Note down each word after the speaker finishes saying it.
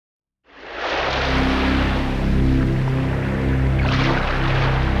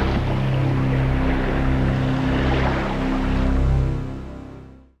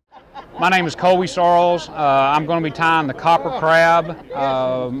My name is Colby Sorrells. I'm going to be tying the copper crab.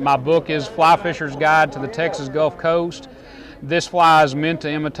 My book is Fly Fisher's Guide to the Texas Gulf Coast. This fly is meant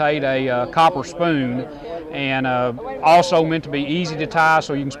to imitate a copper spoon, and also meant to be easy to tie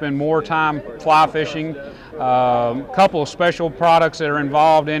so you can spend more time fly fishing. A couple of special products that are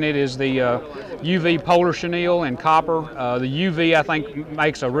involved in it is the UV polar chenille and copper. The UV, I think,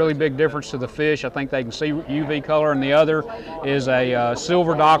 makes a really big difference to the fish. I think they can see UV color, and the other is a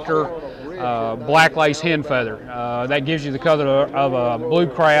Silver Doctor black lace hen feather. That gives you the color of a blue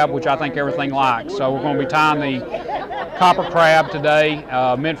crab, which I think everything likes. So we're going to be tying the copper crab today,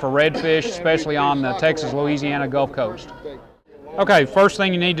 meant for redfish, especially on the Texas-Louisiana Gulf Coast. Okay, first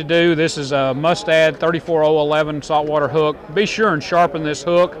thing you need to do, this is a Mustad 34011 saltwater hook. Be sure and sharpen this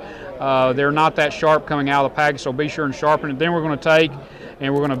hook. They're not that sharp coming out of the package, so be sure and sharpen it. Then we're going to take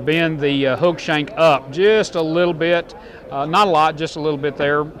and we're going to bend the hook shank up just a little bit. Not a lot, just a little bit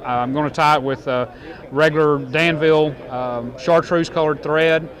there. I'm going to tie it with regular Danville chartreuse colored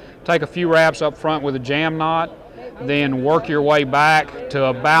thread. Take a few wraps up front with a jam knot. Then work your way back to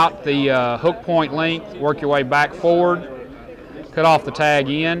about the hook point length. Work your way back forward. Cut off the tag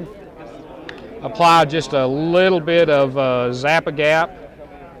end. Apply just a little bit of Zap-A-Gap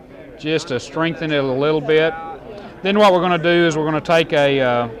just to strengthen it a little bit. Then what we're going to do is we're going to take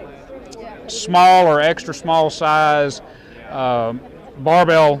a small or extra small size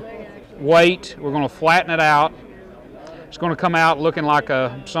barbell weight. We're going to flatten it out. It's going to come out looking like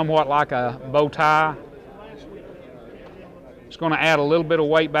somewhat like a bow tie. It's going to add a little bit of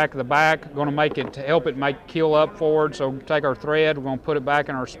weight back to the back. Going to make it to help it keel up forward. So take our thread. We're going to put it back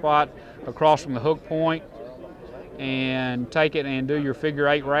in our spot across from the hook point, and take it and do your figure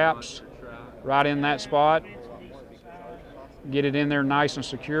 8 wraps right in that spot. Get it in there nice and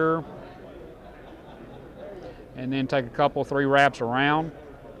secure, and then take a couple, 3 wraps around.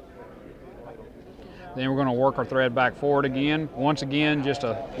 Then we're going to work our thread back forward again. Once again, just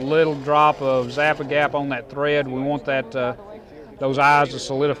a little drop of Zap-A-Gap on that thread. We want that those eyes to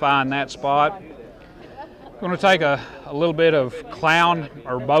solidify in that spot. We're going to take a little bit of clown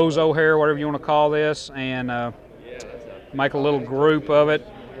or bozo hair, whatever you want to call this, and make a little group of it.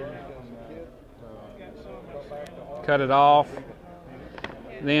 Cut it off.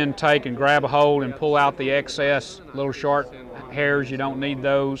 Then take and grab a hold and pull out the excess little short hairs. You don't need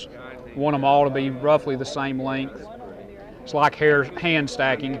those. You want them all to be roughly the same length. It's like hand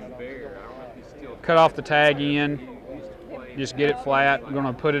stacking. Cut off the tag end. Just get it flat. We're going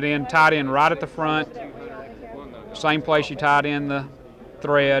to put it in, tied in right at the front. Same place you tied in the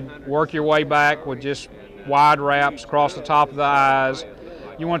thread. Work your way back with just wide wraps across the top of the eyes.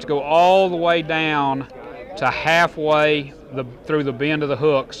 You want to go all the way down to halfway through the bend of the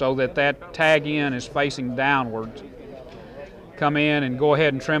hook so that that tag end is facing downwards. Come in and go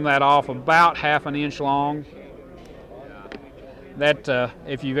ahead and trim that off about 1/2 inch long. That,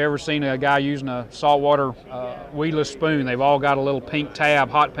 if you've ever seen a guy using a saltwater weedless spoon, they've all got a little pink tab,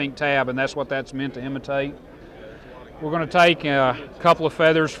 hot pink tab, and that's what that's meant to imitate. We're going to take a couple of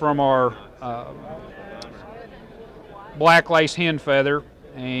feathers from our black lace hen feather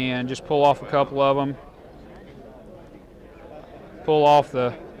and just pull off a couple of them. Pull off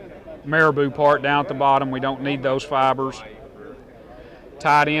the marabou part down at the bottom. We don't need those fibers.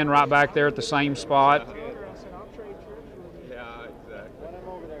 Tied in right back there at the same spot.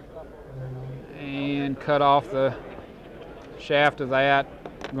 And cut off the shaft of that.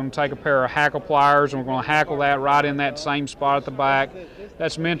 I'm going to take a pair of hackle pliers and we're going to hackle that right in that same spot at the back.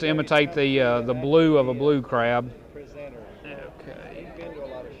 That's meant to imitate the blue of a blue crab. Okay.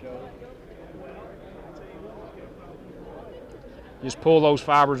 Just pull those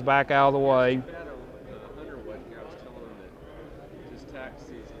fibers back out of the way.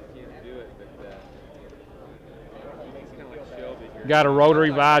 Got a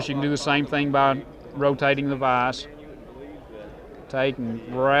rotary vise, you can do the same thing by rotating the vise. Take and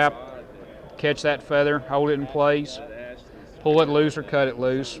wrap, catch that feather, hold it in place, pull it loose or cut it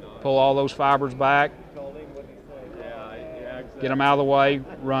loose, pull all those fibers back, get them out of the way,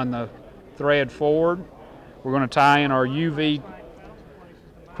 run the thread forward. We're going to tie in our UV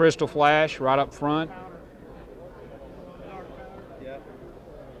crystal flash right up front.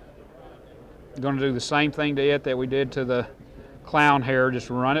 Going to do the same thing to it that we did to the clown hair. Just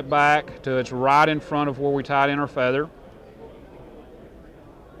run it back till it's right in front of where we tied in our feather.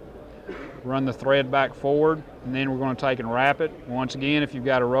 Run the thread back forward, and then we're going to take and wrap it. Once again, if you've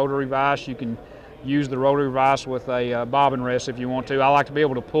got a rotary vise, you can use the rotary vise with a bobbin rest if you want to. I like to be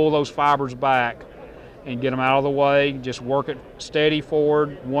able to pull those fibers back and get them out of the way. Just work it steady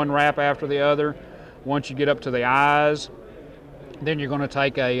forward, one wrap after the other. Once you get up to the eyes, then you're going to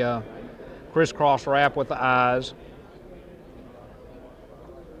take a crisscross wrap with the eyes.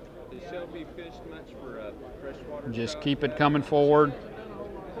 Does Shelby fish much for freshwater? Just keep it coming forward,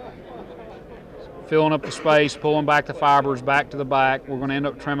 filling up the space, pulling back the fibers back to the back. We're going to end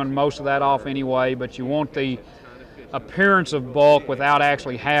up trimming most of that off anyway, but you want the appearance of bulk without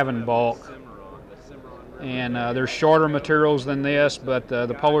actually having bulk. And there's shorter materials than this, but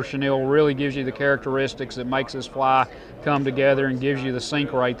the Polar Chenille really gives you the characteristics that makes this fly come together and gives you the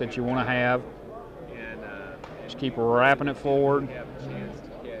sink rate that you want to have. Just keep wrapping it forward.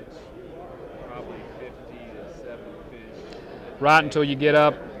 Right until you get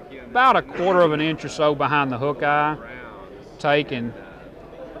up about a quarter of an inch or so behind the hook eye. Take and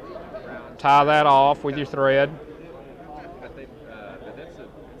tie that off with your thread.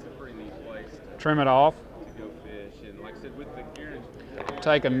 Trim it off.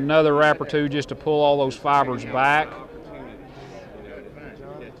 Take another wrap or two just to pull all those fibers back.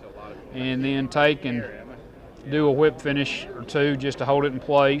 And then take and do a whip finish or two just to hold it in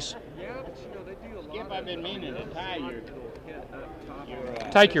place.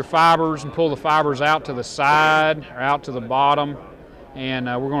 Take your fibers and pull the fibers out to the side or out to the bottom, and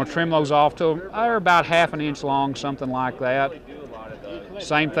we're going to trim those off to they're about ½ an inch long, something like that.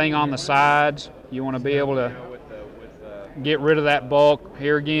 Same thing on the sides. You want to be able to get rid of that bulk.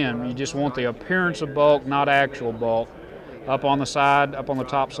 Here again, you just want the appearance of bulk, not actual bulk. Up on the side, up on the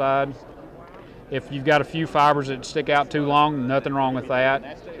top side. If you've got a few fibers that stick out too long, nothing wrong with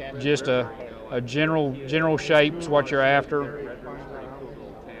that. Just a general shape is what you're after.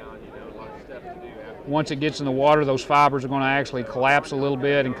 Once it gets in the water, those fibers are going to actually collapse a little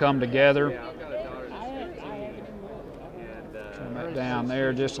bit and come together. Trim that down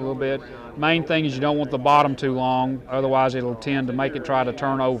there just a little bit. Main thing is you don't want the bottom too long, otherwise it'll tend to make it try to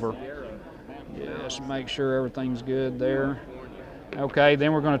turn over. Just make sure everything's good there. Okay,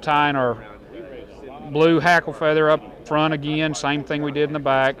 then we're going to tie in our blue hackle feather up front again, same thing we did in the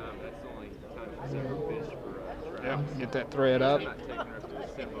back. Yep, get that thread up.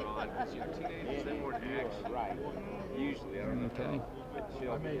 Okay.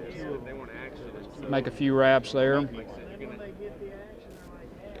 Make a few wraps there.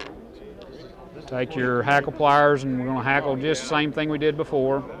 Take your hackle pliers and we're going to hackle just the same thing we did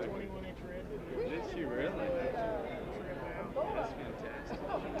before.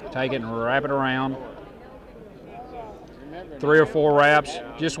 Take it and wrap it around. 3 or 4 wraps.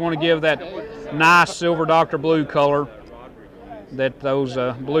 Just want to give that nice silver Dr. Blue color that those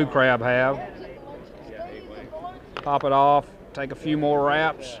blue crab have. Pop it off, take a few more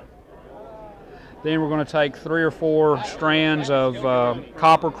wraps. Then we're going to take 3 or 4 strands of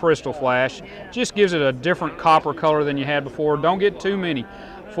copper crystal flash. Just gives it a different copper color than you had before. Don't get too many.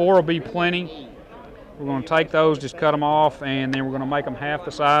 4 will be plenty. We're going to take those, just cut them off, and then we're going to make them half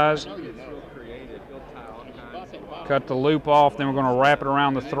the size. Cut the loop off, then we're going to wrap it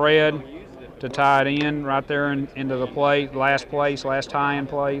around the thread to tie it in right there into the plate, last tie-in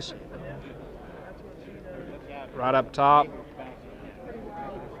place. Right up top.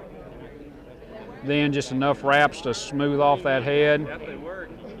 Then just enough wraps to smooth off that head.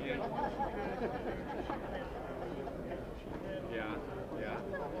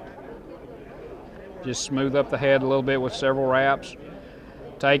 Just smooth up the head a little bit with several wraps.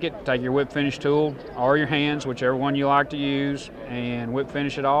 Take your whip finish tool or your hands, whichever one you like to use, and whip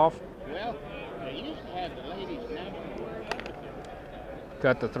finish it off.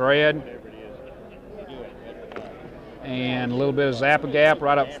 Cut the thread. And a little bit of Zap-A-Gap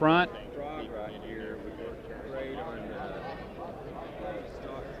right up front.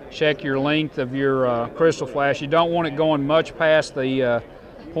 Check your length of your crystal flash. You don't want it going much past the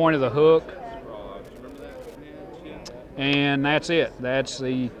point of the hook. And that's it. That's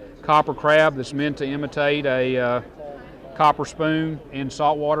the copper crab that's meant to imitate a copper spoon in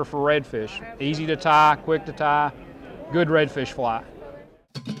saltwater for redfish. Easy to tie, quick to tie, good redfish fly.